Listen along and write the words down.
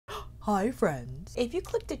Hi friends! If you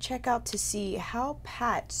click to check out to see how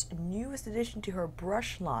Pat's newest addition to her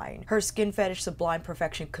brush line, her Skin Fetish Sublime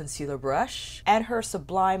Perfection Concealer Brush, and her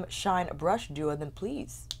Sublime Shine Brush Duo, then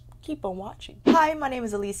please keep on watching. Hi, my name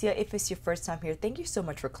is Alicia. If it's your first time here, thank you so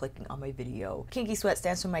much for clicking on my video. Kinky Sweat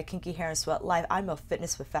stands for my kinky hair and sweat life. I'm a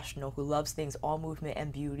fitness professional who loves things all movement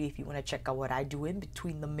and beauty. If you want to check out what I do in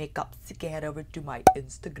between the makeup, head over to my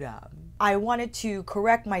Instagram. I wanted to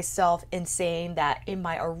correct myself in saying that in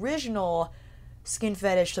my original Skin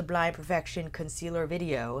Fetish Sublime Perfection Concealer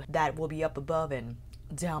video that will be up above and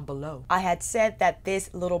down below, I had said that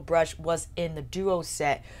this little brush was in the duo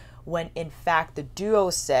set, when in fact the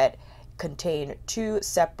duo set contained two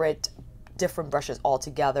separate different brushes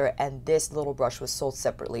altogether, and this little brush was sold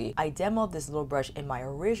separately. I demoed this little brush in my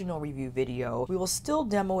original review video. We will still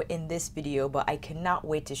demo it in this video, but I cannot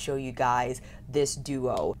wait to show you guys this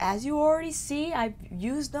duo. As you already see, I've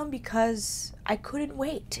used them because I couldn't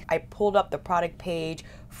wait. I pulled up the product page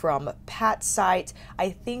from Pat's site.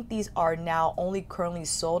 I think these are now only currently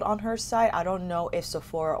sold on her site. I don't know if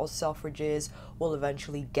Sephora or Selfridges will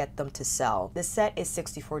eventually get them to sell. The set is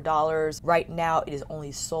 $64. Right now it is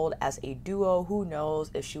only sold as a duo. Who knows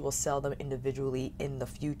if she will sell them individually in the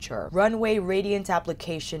future. Runway Radiant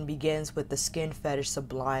application begins with the Skin Fetish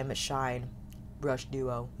Sublime Shine Brush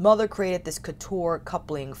Duo. Mother created this couture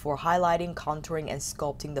coupling for highlighting, contouring, and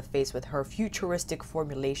sculpting the face with her futuristic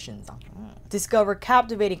formulations. Discover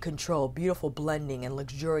captivating control, beautiful blending, and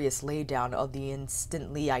luxurious laydown of the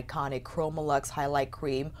instantly iconic Chromolux Highlight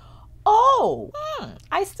Cream. Oh,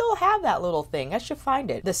 I still have that little thing. I should find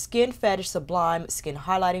it. The Skin Fetish Sublime Skin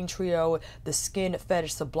Highlighting Trio, the Skin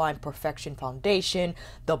Fetish Sublime Perfection Foundation,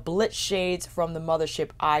 the Blitz Shades from the Mothership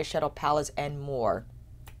Eyeshadow Palettes, and more.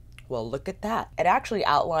 Well, look at that. It actually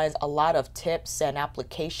outlines a lot of tips and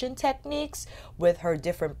application techniques with her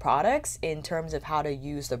different products in terms of how to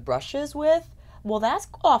use the brushes with. Well, that's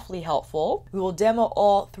awfully helpful. We will demo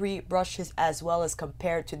all three brushes as well as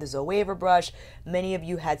compare it to the Zoeva brush. Many of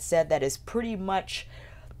you had said that is pretty much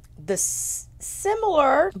the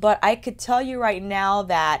similar, but I could tell you right now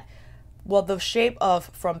that, well, the shape of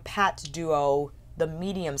from Pat's duo, the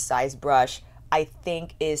medium-sized brush, I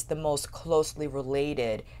think is the most closely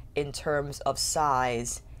related in terms of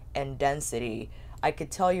size and density. I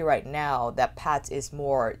could tell you right now that Pat's is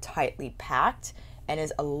more tightly packed and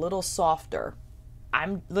is a little softer.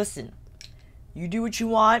 Listen, you do what you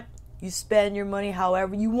want, you spend your money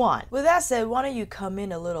however you want. With that said, why don't you come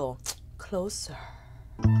in a little closer?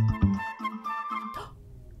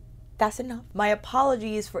 That's enough. My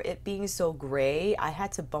apologies for it being so gray. I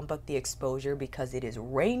had to bump up the exposure because it is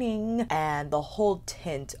raining and the whole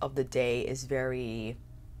tint of the day is very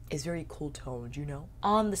cool toned, you know?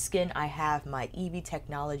 On the skin, I have my EV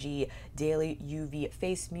Technology Daily UV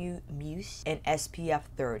Face Muse in SPF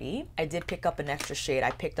 30. I did pick up an extra shade.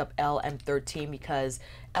 I picked up LM13 because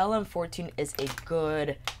LM14 is a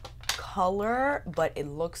good color, but it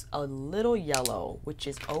looks a little yellow, which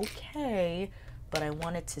is okay. But I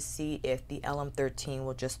wanted to see if the LM13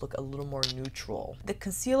 will just look a little more neutral. The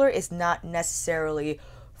concealer is not necessarily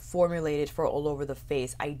formulated for all over the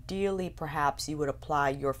face. Ideally, perhaps you would apply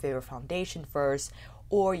your favorite foundation first,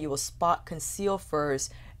 or you will spot conceal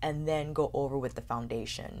first and then go over with the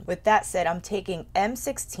foundation. With that said, I'm taking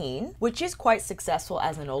M16, which is quite successful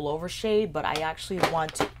as an all-over shade, but I actually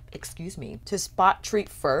want to spot treat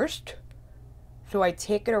first. So I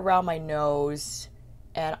take it around my nose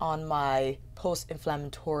and on my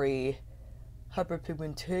post-inflammatory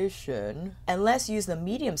hyperpigmentation, and let's use the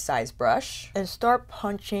medium-sized brush and start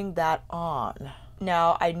punching that on.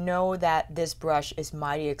 Now, I know that this brush is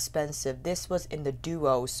mighty expensive. This was in the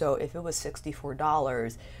duo, so if it was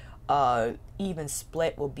 $64, even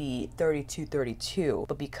split will be $32.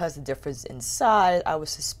 But because the difference in size, I would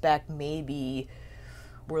suspect maybe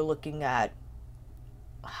we're looking at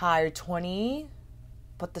higher 20.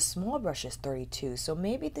 But the small brush is $32, so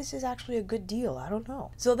maybe this is actually a good deal. I don't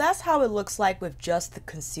know. So that's how it looks like with just the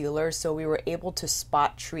concealer. So we were able to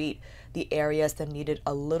spot treat the areas that needed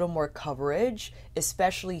a little more coverage,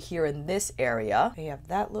 especially here in this area. We have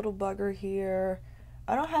that little bugger here.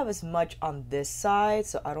 I don't have as much on this side,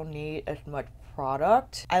 so I don't need as much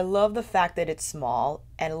product. I love the fact that it's small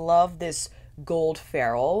and love this gold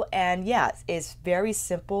ferrule, and yes, it's very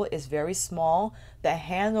simple, it's very small. The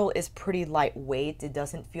handle is pretty lightweight, it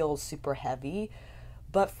doesn't feel super heavy,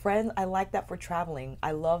 but friends, I like that for traveling.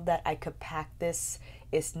 I love that I could pack this.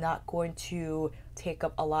 It's not going to take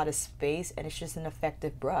up a lot of space, and it's just an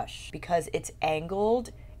effective brush because it's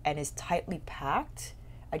angled and is tightly packed.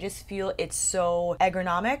 I just feel it's so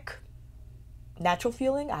ergonomic. natural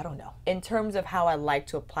feeling. I don't know. In terms of how I like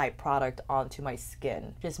to apply product onto my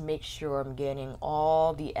skin, just make sure I'm getting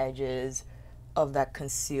all the edges of that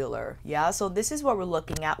concealer. Yeah, so this is what we're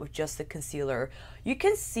looking at with just the concealer. You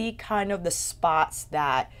can see kind of the spots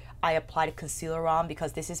that I applied concealer on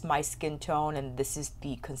because this is my skin tone and this is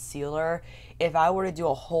the concealer. If I were to do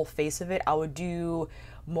a whole face of it, I would do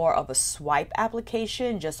more of a swipe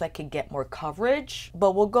application just so I could get more coverage.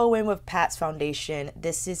 But we'll go in with Pat's foundation.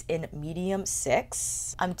 This is in medium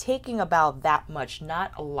 6. I'm taking about that much,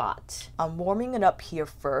 not a lot. I'm warming it up here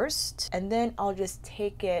first, and then I'll just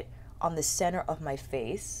take it on the center of my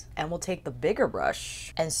face, and we'll take the bigger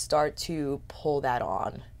brush and start to pull that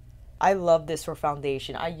on. I love this for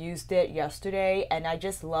foundation. I used it yesterday and I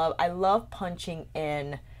love punching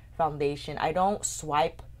in foundation. I don't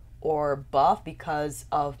swipe or buff because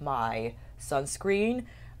of my sunscreen.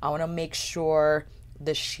 I want to make sure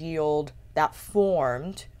the shield that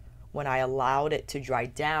formed when I allowed it to dry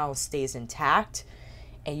down stays intact,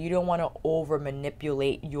 and you don't want to over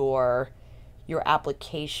manipulate your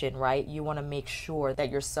application, right? You want to make sure that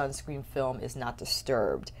your sunscreen film is not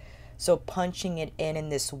disturbed. So punching it in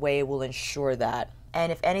this way will ensure that.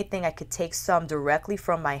 And if anything, I could take some directly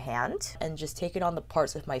from my hand and just take it on the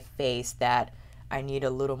parts of my face that I need a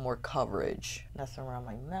little more coverage. That's around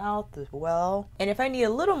my mouth as well. And if I need a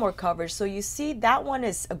little more coverage, so you see that one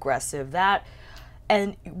is aggressive.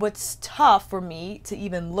 And what's tough for me to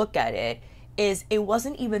even look at it is it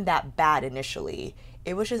wasn't even that bad initially.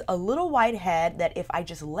 It was just a little whitehead that if I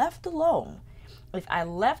just left alone,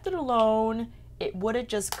 it would have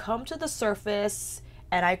just come to the surface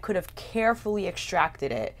and I could have carefully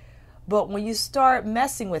extracted it. But when you start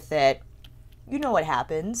messing with it, you know what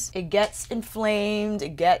happens. It gets inflamed,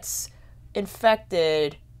 it gets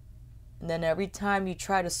infected, and then every time you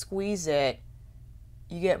try to squeeze it,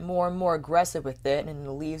 you get more and more aggressive with it, and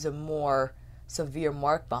it leaves a more severe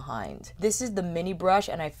mark behind. This is the mini brush,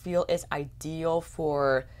 and I feel it's ideal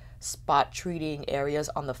for spot treating areas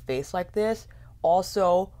on the face like this.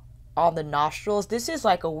 Also, on the nostrils, this is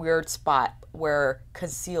like a weird spot where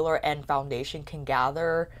concealer and foundation can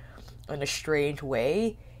gather in a strange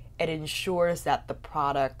way. It ensures that the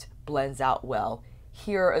product blends out well.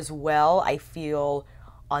 Here as well, I feel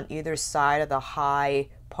on either side of the high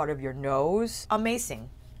part of your nose. Amazing.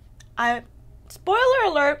 Spoiler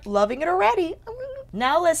alert, loving it already.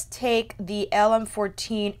 Now let's take the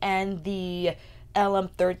LM14 and the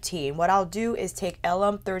LM13. What I'll do is take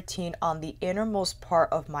LM13 on the innermost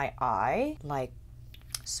part of my eye, like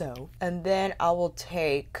so. And then I will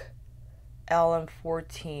take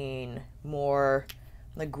LM14 more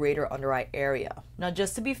in the greater under eye area. Now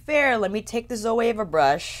just to be fair, let me take the Zoeva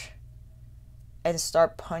brush and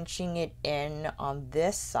start punching it in on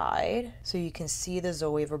this side so you can see the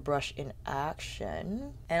Zoeva brush in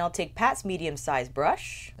action. And I'll take Pat's medium-sized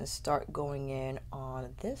brush and start going in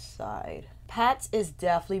on this side. Pat's is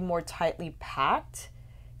definitely more tightly packed,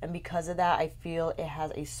 and because of that, I feel it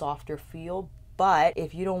has a softer feel. But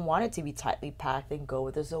if you don't want it to be tightly packed, then go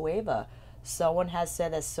with the Zoeva. Someone has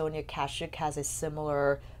said that Sonia Kashuk has a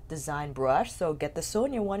similar design brush, so get the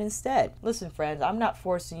Sonia one instead. Listen friends, I'm not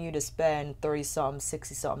forcing you to spend 30-something,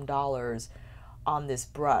 60-something dollars on this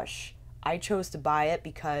brush. I chose to buy it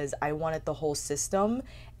because I wanted the whole system,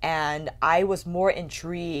 and I was more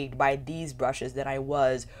intrigued by these brushes than I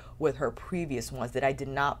was with her previous ones that I did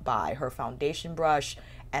not buy, her foundation brush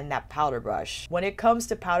and that powder brush. When it comes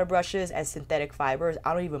to powder brushes and synthetic fibers,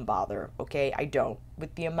 I don't even bother, okay? I don't.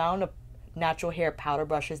 With the amount of natural hair powder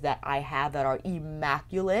brushes that I have that are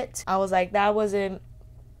immaculate, I was like, that wasn't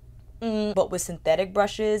but with synthetic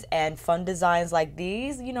brushes and fun designs like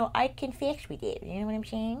these, you know, I can fix with it. You know what I'm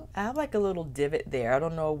saying? I have like a little divot there. I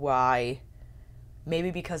don't know why. Maybe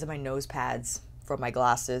because of my nose pads for my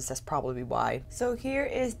glasses. That's probably why. So here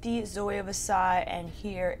is the Zoeva side and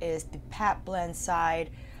here is the Pat Blend side.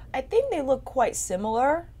 I think they look quite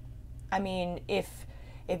similar. I mean, if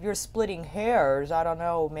you're splitting hairs, I don't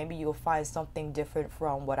know, maybe you'll find something different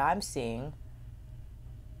from what I'm seeing.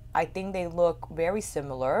 I think they look very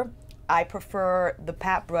similar. I prefer the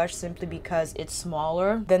Pat brush simply because it's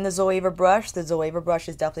smaller than the Zoeva brush. The Zoeva brush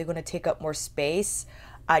is definitely going to take up more space.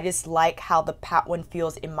 I just like how the Pat one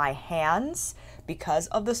feels in my hands because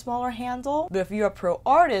of the smaller handle. But if you're a pro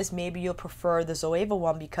artist, maybe you'll prefer the Zoeva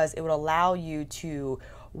one because it would allow you to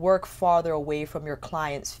work farther away from your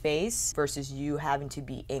client's face versus you having to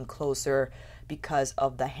be in closer because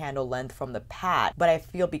of the handle length from the Pat. But I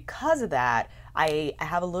feel because of that, I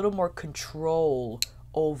have a little more control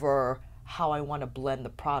over how I want to blend the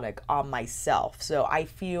product on myself. So I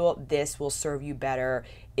feel this will serve you better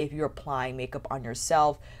if you're applying makeup on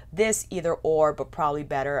yourself. This either or, but probably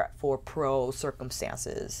better for pro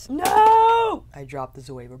circumstances. No! I dropped the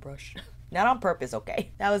Zoeva brush. Not on purpose,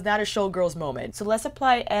 okay? That was not a showgirls moment. So let's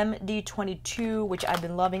apply MD22, which I've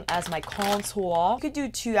been loving as my contour. You could do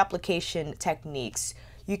two application techniques.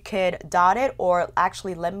 You could dot it, or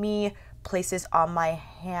actually let me place this on my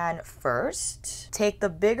hand first. Take the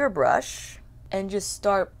bigger brush and just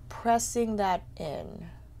start pressing that in.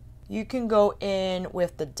 You can go in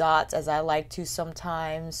with the dots as I like to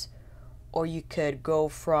sometimes, or you could go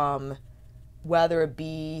from whether it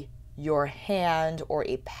be your hand or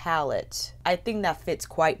a palette. I think that fits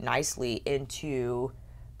quite nicely into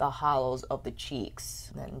the hollows of the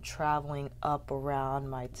cheeks. Then traveling up around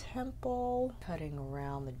my temple, cutting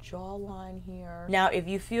around the jawline here. Now, if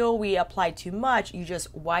you feel we apply too much, you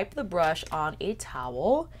just wipe the brush on a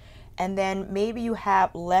towel, and then maybe you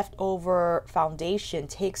have leftover foundation,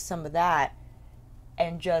 take some of that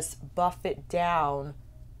and just buff it down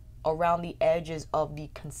around the edges of the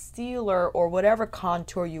concealer or whatever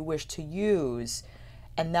contour you wish to use,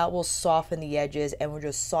 and that will soften the edges and will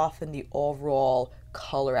just soften the overall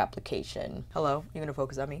color application. Hello, you're gonna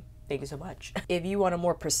focus on me? Thank you so much. If you want a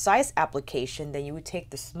more precise application, then you would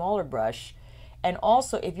take the smaller brush, and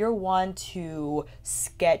also if you're one to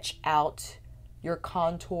sketch out your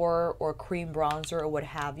contour or cream bronzer or what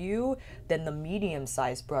have you, then the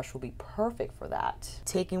medium-sized brush will be perfect for that.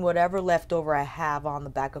 Taking whatever leftover I have on the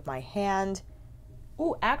back of my hand.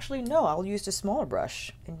 Oh, actually no, I'll use the smaller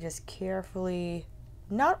brush and just carefully,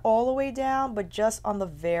 not all the way down, but just on the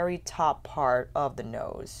very top part of the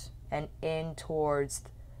nose and in towards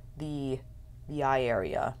the eye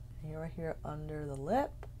area. Right here under the lip.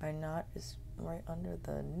 My knot is right under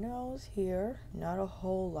the nose here. Not a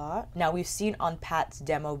whole lot. Now, we've seen on Pat's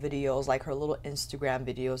demo videos, like her little Instagram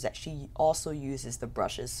videos, that she also uses the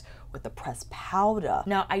brushes with the pressed powder.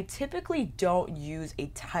 Now, I typically don't use a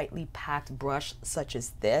tightly packed brush such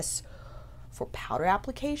as this for powder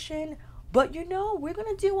application, but you know, we're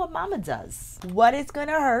gonna do what mama does. What is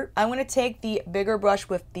gonna hurt? I'm gonna take the bigger brush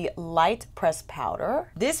with the light pressed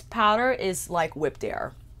powder. This powder is like whipped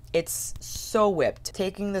air. It's so whipped.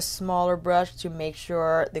 Taking the smaller brush to make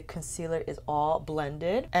sure the concealer is all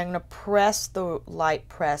blended. I'm gonna press the light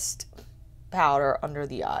pressed powder under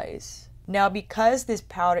the eyes. Now, because this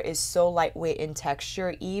powder is so lightweight in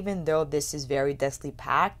texture, even though this is very densely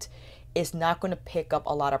packed, it's not going to pick up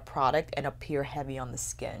a lot of product and appear heavy on the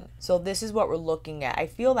skin. So this is what we're looking at. I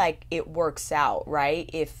feel like it works out,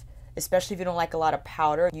 right? Especially if you don't like a lot of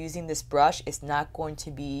powder, using this brush is not going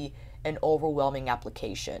to be an overwhelming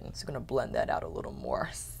application. So I'm gonna blend that out a little more.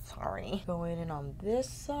 Sorry. Going in on this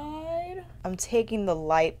side. I'm taking the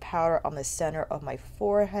light powder on the center of my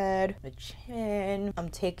forehead, the chin. I'm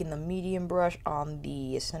taking the medium brush on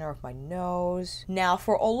the center of my nose. Now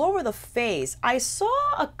for all over the face, I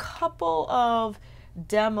saw a couple of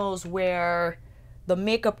demos where the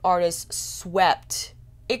makeup artist swept.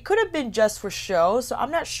 It could have been just for show, so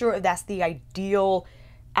I'm not sure if that's the ideal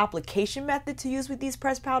application method to use with these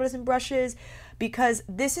pressed powders and brushes, because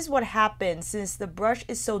this is what happens. Since the brush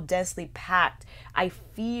is so densely packed, I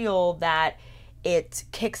feel that it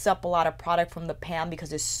kicks up a lot of product from the pan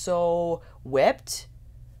because it's so whipped.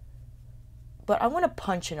 But I'm gonna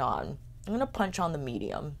punch it on. I'm gonna punch on the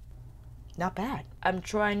medium. Not bad. I'm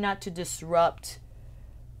trying not to disrupt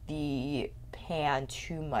the pan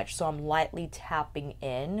too much, so I'm lightly tapping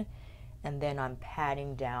in and then I'm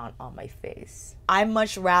patting down on my face. I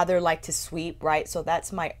much rather like to sweep, right? So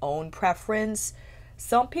that's my own preference.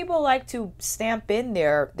 Some people like to stamp in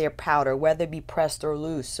their powder, whether it be pressed or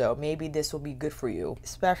loose, so maybe this will be good for you,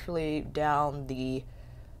 especially down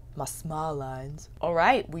my smile lines. All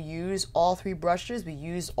right, we use all 3 brushes. We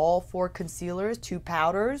use all 4 concealers, 2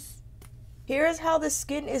 powders. Here's how the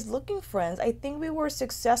skin is looking, friends. I think we were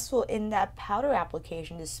successful in that powder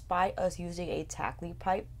application despite us using a tightly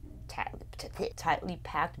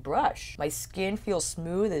packed brush. My skin feels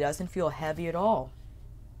smooth. It doesn't feel heavy at all.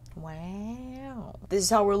 Wow. This is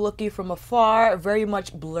how we're looking from afar. Very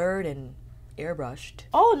much blurred and airbrushed.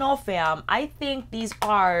 Oh no, fam. I think these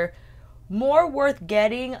are more worth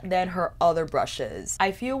getting than her other brushes.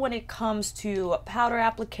 I feel when it comes to powder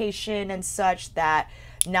application and such that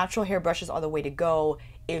natural hair brushes are the way to go.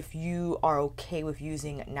 if you are okay with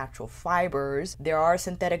using natural fibers. There are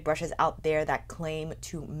synthetic brushes out there that claim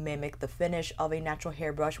to mimic the finish of a natural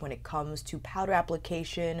hairbrush when it comes to powder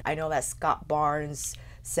application. I know that Scott Barnes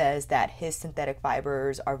says that his synthetic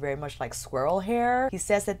fibers are very much like squirrel hair. He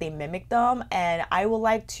says that they mimic them, and I would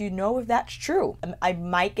like to know if that's true. I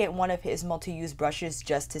might get one of his multi-use brushes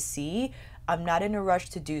just to see. I'm not in a rush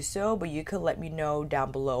to do so, but you could let me know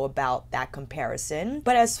down below about that comparison.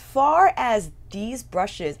 But as far as these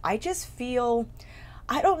brushes, I just feel,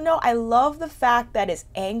 I don't know, I love the fact that it's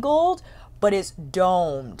angled, but it's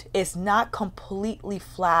domed. It's not completely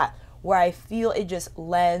flat, where I feel it just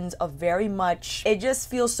lends a very much, it just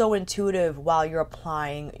feels so intuitive while you're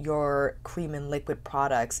applying your cream and liquid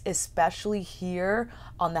products, especially here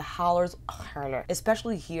on the hollows,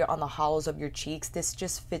 of your cheeks. This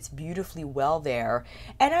just fits beautifully well there.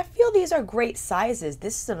 And I feel these are great sizes.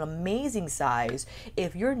 This is an amazing size.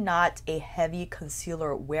 If you're not a heavy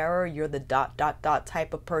concealer wearer, you're the ...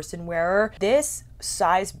 type of person wearer, this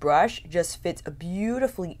size brush just fits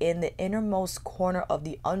beautifully in the innermost corner of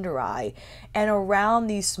the under eye and around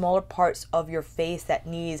these smaller parts of your face that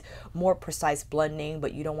needs more precise blending,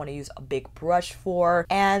 but you don't want to use a big brush for.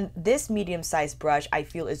 And this medium-sized brush I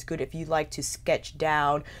feel is good if you like to sketch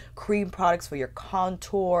down cream products for your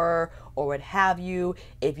contour or what have you.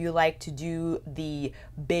 If you like to do the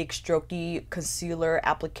big strokey concealer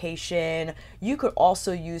application, you could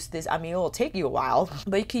also use this. I mean, it will take you a while,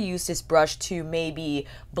 but you can use this brush to maybe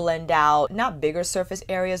blend out not bigger surface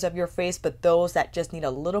areas of your face, but those that just need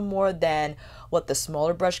a little more than what the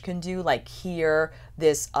smaller brush can do. Like here,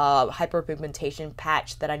 this hyperpigmentation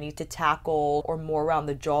patch that I need to tackle, or more around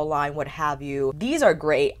the jawline, what have you. These are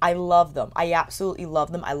great. I love them. I absolutely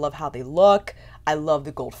love them. I love how they look. I love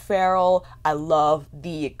the gold ferrule. I love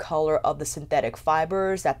the color of the synthetic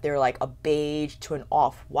fibers, that they're like a beige to an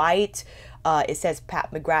off-white. It says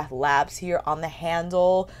McGrath Labs here on the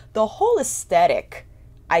handle. The whole aesthetic,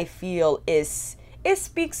 I feel, it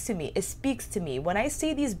speaks to me. It speaks to me. When I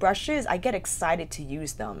see these brushes, I get excited to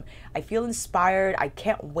use them. I feel inspired. I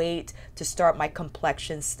can't wait to start my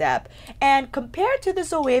complexion step. And compared to the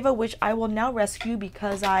Zoeva, which I will now rescue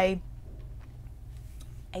because I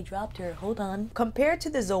dropped her, hold on. Compared to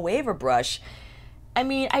the Zoeva brush, I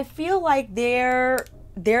mean, I feel like they're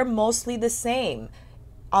mostly the same.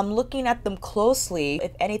 I'm looking at them closely.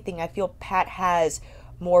 If anything, I feel Pat has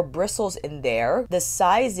more bristles in there. The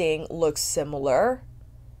sizing looks similar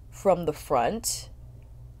from the front.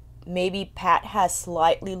 Maybe Pat has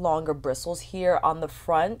slightly longer bristles here on the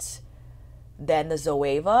front than the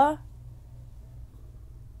Zoeva.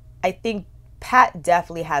 I think Pat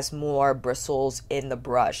definitely has more bristles in the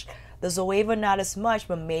brush. The Zoeva not as much,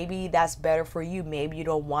 but maybe that's better for you. Maybe you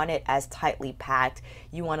don't want it as tightly packed.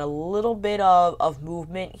 You want a little bit of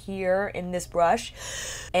movement here in this brush,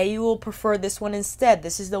 and you will prefer this one instead.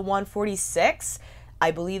 This is the 146. I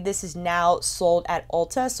believe this is now sold at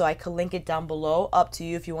Ulta, so I could link it down below. Up to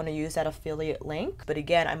you if you want to use that affiliate link. But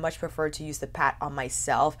again, I much prefer to use the Pat on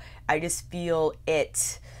myself. I just feel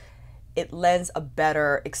it lends a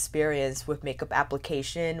better experience with makeup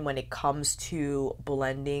application when it comes to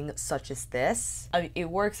blending such as this. I mean, it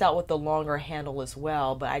works out with the longer handle as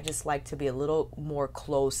well, but I just like to be a little more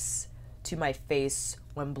close to my face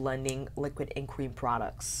when blending liquid and cream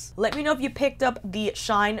products. Let me know if you picked up the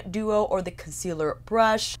Shine Duo or the concealer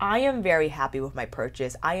brush. I am very happy with my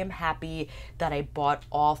purchase. I am happy that I bought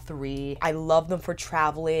all three. I love them for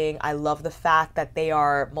traveling. I love the fact that they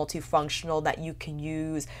are multifunctional, that you can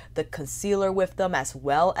use the concealer with them as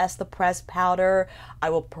well as the pressed powder. I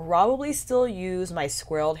will probably still use my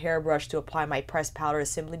squirreled hairbrush to apply my pressed powder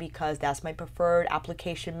simply because that's my preferred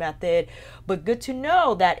application method. But good to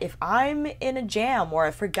know that if I'm in a jam or I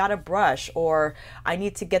forgot a brush or I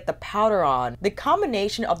need to get the powder on, the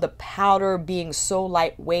combination of the powder being so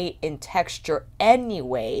lightweight in texture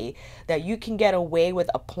anyway, that you can get away with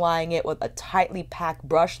applying it with a tightly packed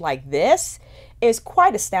brush like this is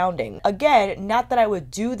quite astounding. Again, not that I would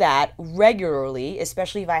do that regularly,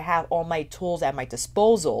 especially if I have all my tools at my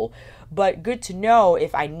disposal, but good to know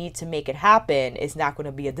if I need to make it happen, it's not going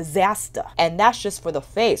to be a disaster. And that's just for the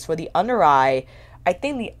face. For the under eye, I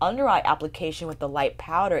think the under eye application with the light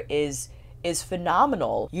powder is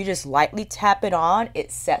phenomenal. You just lightly tap it on,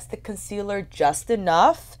 it sets the concealer just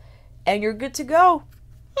enough, and you're good to go.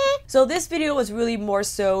 So this video was really more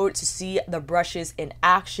so to see the brushes in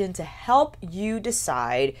action to help you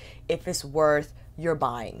decide if it's worth your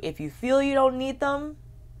buying. If you feel you don't need them,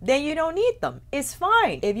 then you don't need them. It's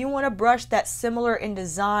fine. If you want a brush that's similar in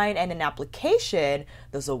design and in application,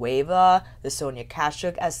 the Zoeva, the Sonia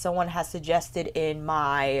Kashuk, as someone has suggested in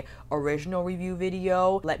my original review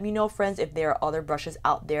video. Let me know, friends, if there are other brushes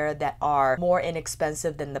out there that are more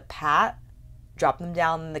inexpensive than the Pat. Drop them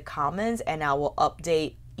down in the comments and I will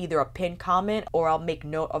update either a pinned comment or I'll make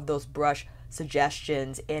note of those brush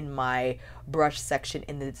suggestions in my brush section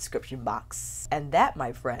in the description box. And that,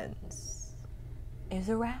 my friends, is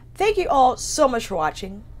a wrap. Thank you all so much for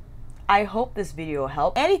watching. I hope this video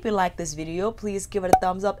helped. And if you like this video, please give it a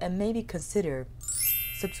thumbs up and maybe consider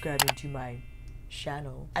subscribing to my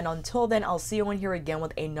channel. And until then, I'll see you on here again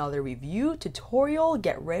with another review, tutorial,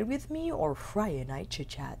 get ready with me, or Friday night chit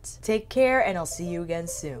chat. Take care and I'll see you again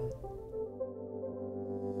soon.